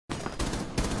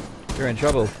You're in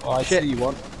trouble. Oh, I Shit. see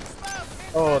one.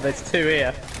 Oh, there's two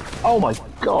here. Oh my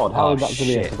god, how Oh, did that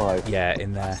shit. survive? Yeah,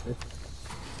 in there.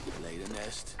 Laid a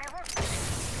nest.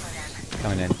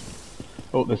 Coming in.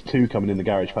 Oh, there's two coming in the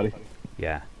garage, Paddy.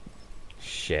 Yeah.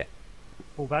 Shit.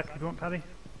 Pull back if you want, Paddy.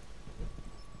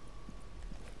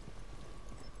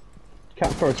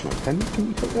 Can't throw a smoke, can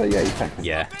you? Yeah, you can.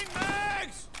 Yeah.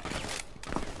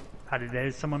 Paddy,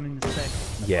 there's someone in the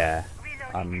stack. Yeah.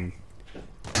 I'm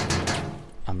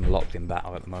locked in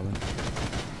battle at the moment.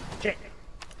 Shit.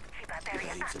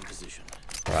 Blades in position.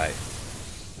 Right.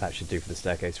 That should do for the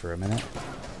staircase for a minute.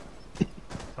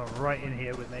 Oh, right in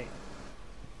here with me.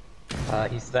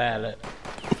 He's there, look.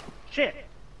 Shit.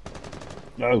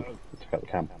 No, took out the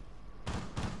cam.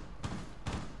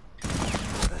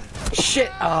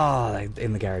 Shit! Oh, they're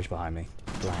in the garage behind me.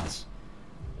 Glass.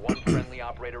 One friendly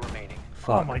operator remaining.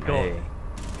 Fuck my me. God.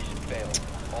 Mission failed.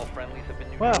 All friendlies have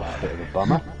been Well. neutralized. Bit of a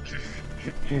bummer.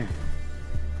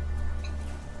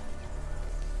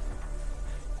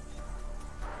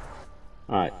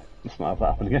 Alright, let's not have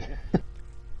that happen again.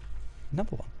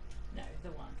 Number one. No,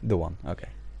 the one. The one. Okay.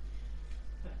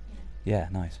 Yeah,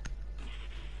 nice.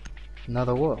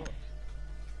 Another what?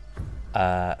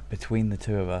 Between the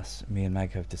two of us, me and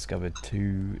Meg have discovered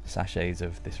 2 sachets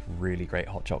of this really great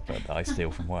hot chocolate that I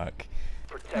steal from work.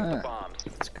 Protect the bombs.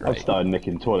 It's I've great. started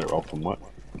nicking toilet roll from work.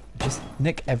 Just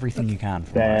nick everything you can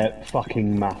from work. They're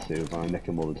fucking massive, I nick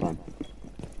them all the time.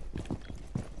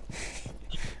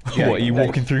 What, are you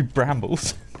walking through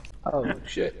brambles? Oh,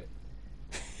 shit.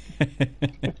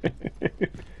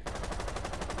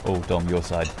 Oh, Dom, your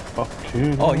side.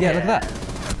 Fucking Oh, yeah, look at that.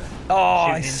 Oh,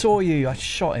 I saw you. I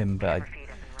shot him, but...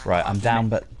 Right, I'm down,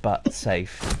 but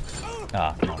safe.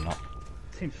 Ah, no, I'm not.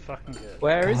 Seems fucking good.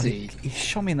 Where is God, he? He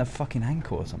shot me in the fucking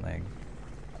ankle or something.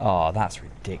 Oh, that's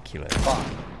ridiculous.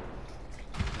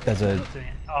 There's a...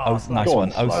 Oh, Oh, nice Go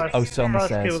one. on, Osa on the First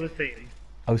kill stairs. the team.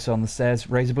 Osa on the stairs.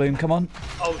 Razor Bloom, come on.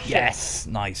 Oh shit. Yes,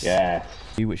 nice. Yes.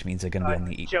 Which means they're going to be on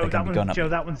the... Joe, they're going to be going up. Joe,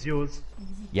 that one's yours.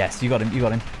 Yes, you got him, you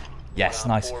got him. Yes,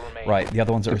 nice. Right, the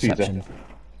other one's at Diffuser. reception.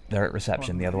 They're at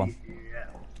reception, the other one.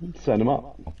 Yeah. Send them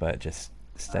up. But just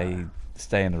stay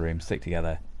in the room, stick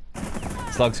together.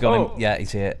 Slug's got him. Yeah,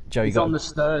 he's here. Joe, you He's got on him. the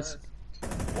stairs.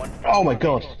 Oh my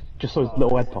god, just saw his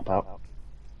little head pop out.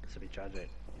 This will be tragic.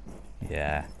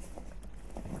 Yeah.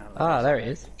 Ah, there he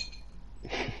is.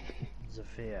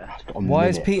 Zafir. Got a Why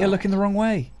is minute Peter left. looking the wrong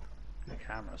way? The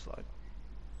camera's like.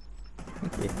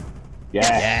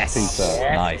 Yes, Peter.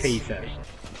 Yes, Nice. Peter. Be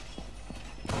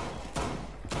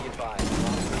advised.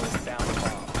 Long down the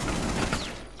bomb.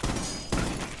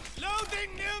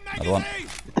 Loading new Another one. magazine.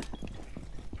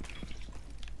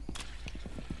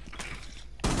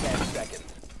 10 seconds.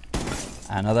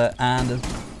 Another, and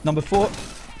number 4.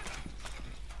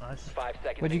 Nice. 5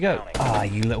 seconds. Where'd you and go? counting. Ah,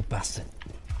 you little bastard.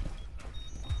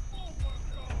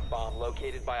 Bomb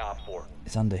located by Op 4.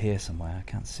 It's under here somewhere. I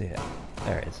can't see it.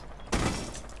 There it is.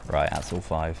 Right, that's all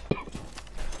 5. I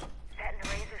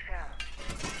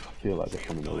feel like they're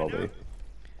coming in the lobby.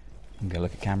 I'm gonna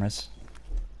look at cameras.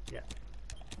 Yeah.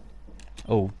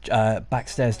 Oh,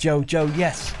 backstairs. Joe,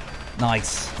 yes.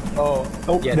 Nice. Oh,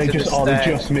 Oh, yeah, they to the just they stair.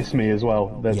 just missed me as well.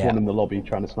 There's Yeah. one in the lobby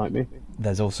trying to snipe me.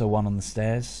 There's also one on the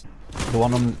stairs. The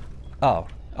one on... Oh,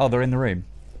 they're in the room.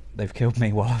 They've killed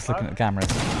me while I was looking at the cameras.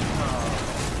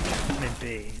 I'm in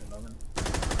B at the moment.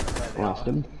 Blast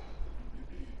him.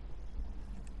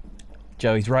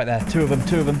 Joe, he's right there. Two of them.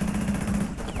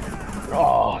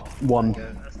 Oh, one.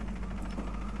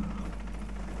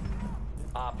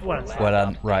 Op 4 Well, last Well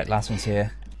done. op Right, last one's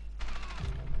here.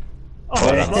 Oh,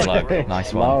 Well it's done, like Slug.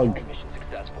 Nice one. Slug. Mission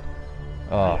successful.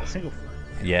 Oh, single.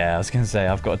 yeah, I was going to say,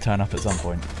 I've got to turn up at some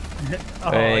point. Oh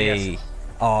Hey. yes.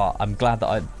 Oh, I'm glad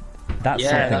that that's Yeah,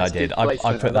 something that's I did. good I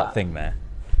placement put of that that. thing there.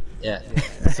 Yeah.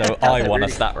 So I won a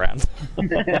stat round.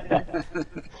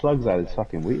 Slug's had his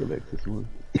fucking Weetabix this morning.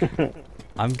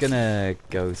 I'm going to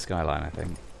go Skyline, I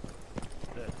think.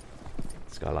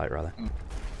 Skylight, rather.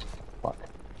 Fuck.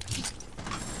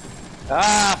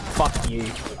 Ah, fuck you.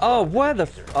 Oh, where the...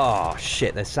 Oh,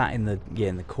 shit, they're sat in the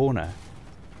corner.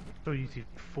 So you to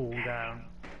fall down.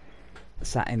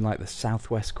 Sat in, like, the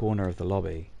southwest corner of the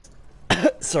lobby.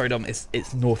 Sorry, Dom, it's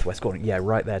northwest corner. Yeah,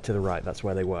 right there to the right. That's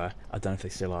where they were. I don't know if they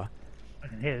still are. I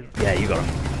can hear. Yeah, you got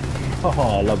them.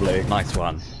 Oh, lovely. Nice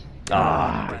one.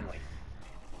 Ah. Friendly.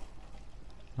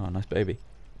 Oh, nice baby.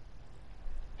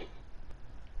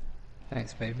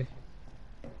 Thanks, baby.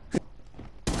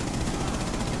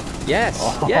 Yes,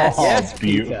 Oh, yes.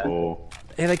 beautiful.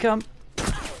 Here they come.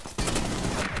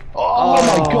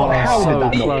 Oh, my god, how so did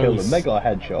that not kill close. them? They got a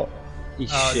headshot. You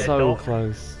Oh, shit. So dog.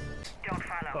 close.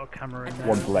 Got a camera in there.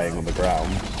 One's laying on the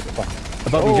ground. If I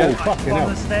Above you, Oh, Joe. fucking On hell.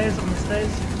 the stairs, on the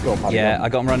stairs. Go on, Paddy, Yeah, go I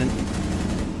got him running.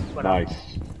 Well done. Nice.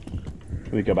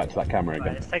 Let me go back to that camera Right,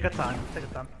 again. let's take our time. Take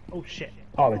our time. Oh shit.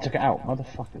 Oh, they took it out.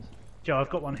 Motherfuckers. Joe, I've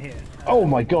got one here. Oh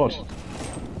my god.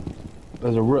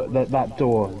 There's a rook. That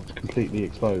door is completely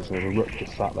exposed. There's a rook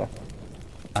just sat there.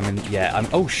 I'm in. Yeah, I'm.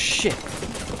 Oh shit.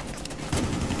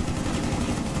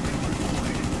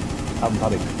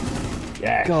 Paddy.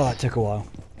 Yeah. God, that took a while.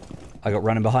 I got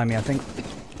running behind me, I think.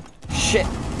 Shit.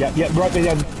 Yep, right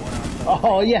behind.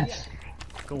 Oh, yes.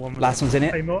 Got one with Last one's in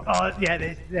it. Claymore. Oh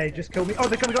yeah, they just killed me. Oh,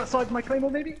 they're gonna go outside my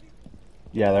Claymore maybe?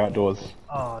 Yeah, they're outdoors.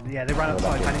 Oh yeah, they ran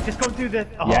outside. Man, just go do the.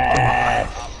 Oh, Yes.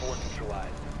 Op 4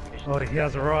 neutralized. Mission oh, he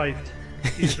has arrived.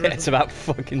 He's Yeah, it's about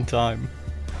fucking time.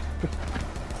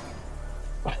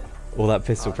 All that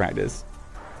pistol practice.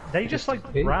 They just like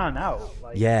ran out.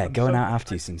 Like, Yeah, I'm going so- out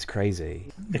after you seems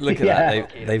crazy. Look at Yeah.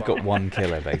 that. They've got one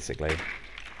killer basically.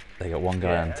 They got one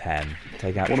guy on 10.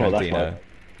 Take out Wonder what that's Trentino, like.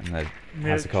 and the Yeah,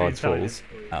 House of Cards Trentino. falls.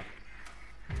 Oh.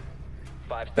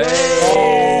 5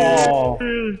 Oh,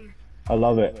 I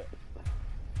love it.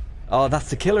 Oh, that's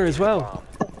the killer as well.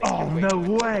 Oh no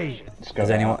way! Let's go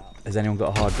Has anyone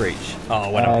got a hard breach? Oh,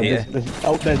 when I'm here. There's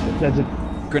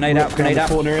a Grenade out, grenade around out.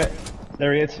 the corner.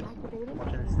 There he is.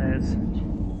 Watching the stairs.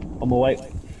 On my way.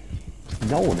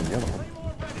 No one in the other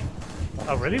one.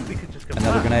 Oh really? We could just go.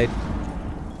 Another back. grenade.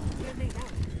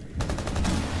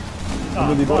 I'm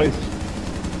with you, boys.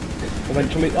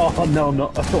 Eventually. Oh no, I'm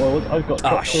not. I thought I was. I've got.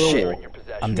 Oh shot through shit. all. in your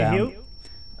possession. I'm Can you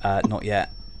down. Not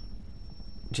yet.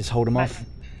 Just hold him off.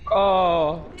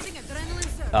 Oh,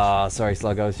 Ah, sorry,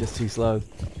 Slug. I was just too slow.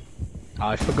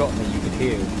 I'd forgotten that you could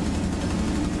heal.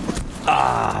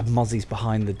 Ah, Mozzie's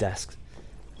behind the desk.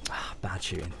 Ah, bad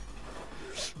shooting.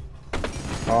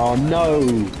 Oh no.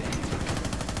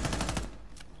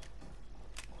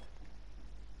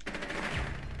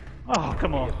 Oh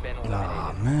come on! Been eliminated.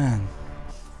 Oh man.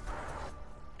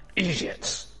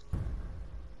 Idiots.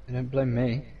 Don't blame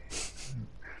me.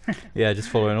 Yeah, just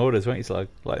following orders, weren't you, Slug?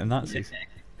 Like the Nazis.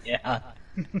 Yeah.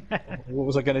 What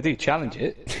was I going to do? Challenge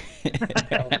it?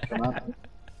 Come on.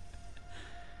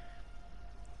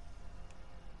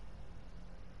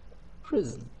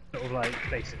 Prison. Sort of like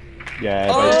basically. Yeah.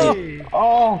 Oh! But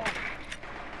oh.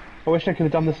 I wish I could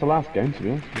have done this the last game, to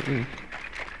be honest. with you.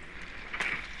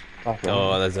 That's right.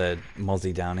 Oh, there's a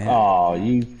Mozzie down here. Oh,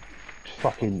 you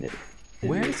fucking.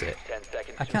 Where is it? 10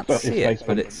 seconds. I can't Well, it's see it,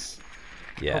 but basement. it's...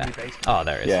 Yeah. Probably basement. Oh,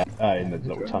 there it is. Yeah, in the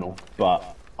little tunnel.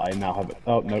 But I now have it.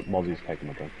 Oh no, Mozzie's taking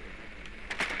my gun.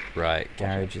 Right,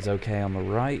 garage is okay on the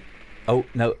right. Oh,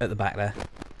 no, at the back there.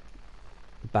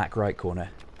 Back right corner.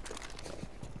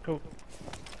 Cool.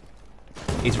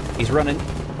 He's running.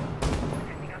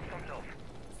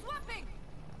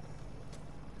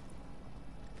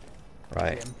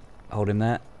 Right, hold him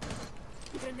there.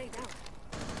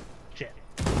 Shit.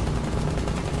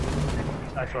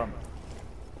 Nice one.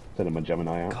 Sending my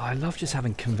Gemini out. God, I love just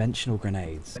having conventional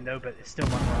grenades. I know, but it's still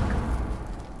one mark.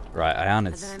 Right,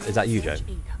 Ayan, is that you, Joe?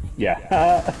 Yeah.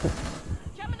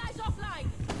 Gemini's offline.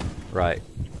 Right.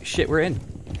 Shit, we're in.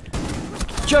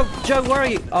 Joe, where are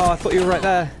you? Oh, I thought you were right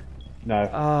there. No.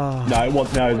 Oh. No, it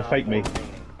was no. They faked me.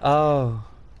 Oh.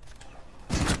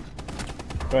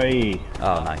 Hey.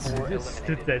 Oh, nice. They just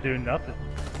stood there doing nothing.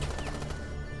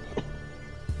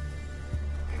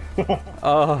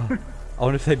 Oh. I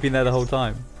wonder if they'd been there the whole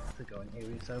time. To go and heal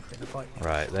yourself in the fight.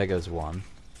 Right, there goes one.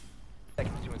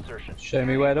 Seconds to insertion. Show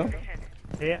me where, though.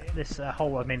 Here, this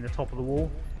hole I mean the top of the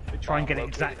wall. But try and get it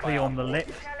exactly on the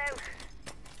lip.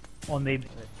 On the.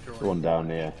 The one down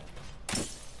here.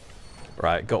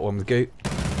 Right, got one with Goot.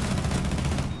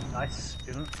 Nice.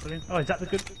 Brilliant. Oh, is that the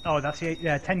good? Oh, that's the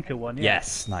 10 kill one. Yeah.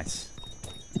 Yes, nice.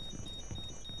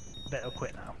 Better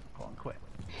quit now. Go on, quit.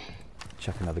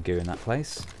 Chuck another goo in that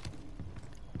place.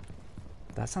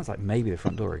 That sounds like maybe the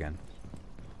front door again.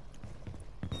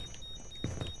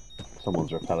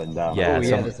 Someone's rappelling down. Yeah, Oh, yeah,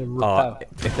 some- there's a oh, rappel.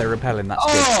 if they're repelling, that's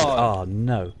Oh! good. Oh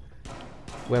no.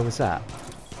 Where was that?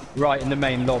 Right in the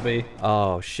main lobby.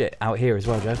 Oh shit, out here as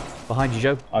well, Joe. Behind you,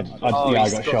 Joe. Oh, Yeah, I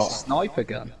he's got got shot. a sniper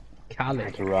gun.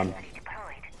 Cali. To run.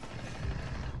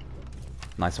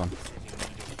 Nice one.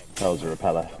 That was a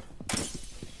repeller.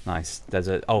 Nice. There's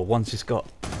a... Oh, one's just got...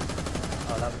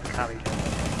 Oh, that was the carry.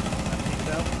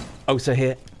 Oh, so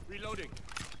here.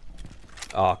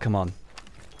 Oh, come on.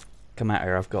 Come out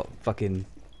here, I've got fucking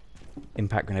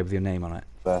impact grenade with your name on it.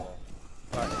 There.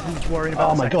 Who's worrying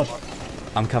about Oh the my second god. one?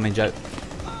 I'm coming, Joe.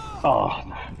 Oh.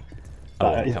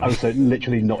 Oh, That is come on. also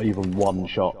literally not even one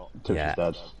shot to Yeah, his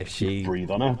dead. if she-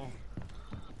 Breathe on her.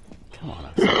 Come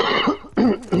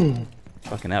on.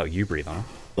 Fucking hell, you breathe on her.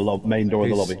 The main door of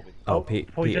the Who's- lobby. Oh, Oh,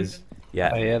 Pete, poison. Peter's...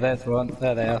 Yeah, Oh, yeah, there's one.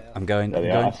 There they are. I'm going. There I'm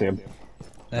they are, I going. see him.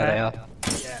 There they are.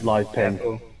 Live ping.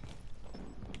 Careful.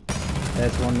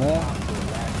 There's one there.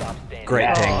 Last stop standing.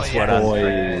 Great pings. Well done.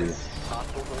 Boys.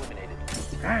 Hostiles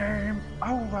eliminated. Game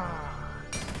over.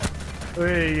 Oh,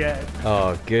 yeah,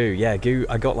 Oh, goo. Yeah, goo.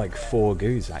 I got like 4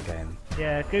 goos that game.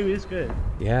 yeah, goo is good.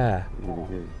 Yeah.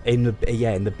 In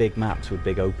the big maps with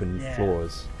big open Yeah.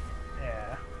 floors.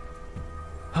 Yeah.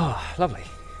 Oh, lovely.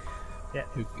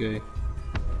 Okay.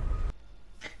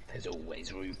 There's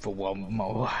always room for one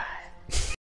more.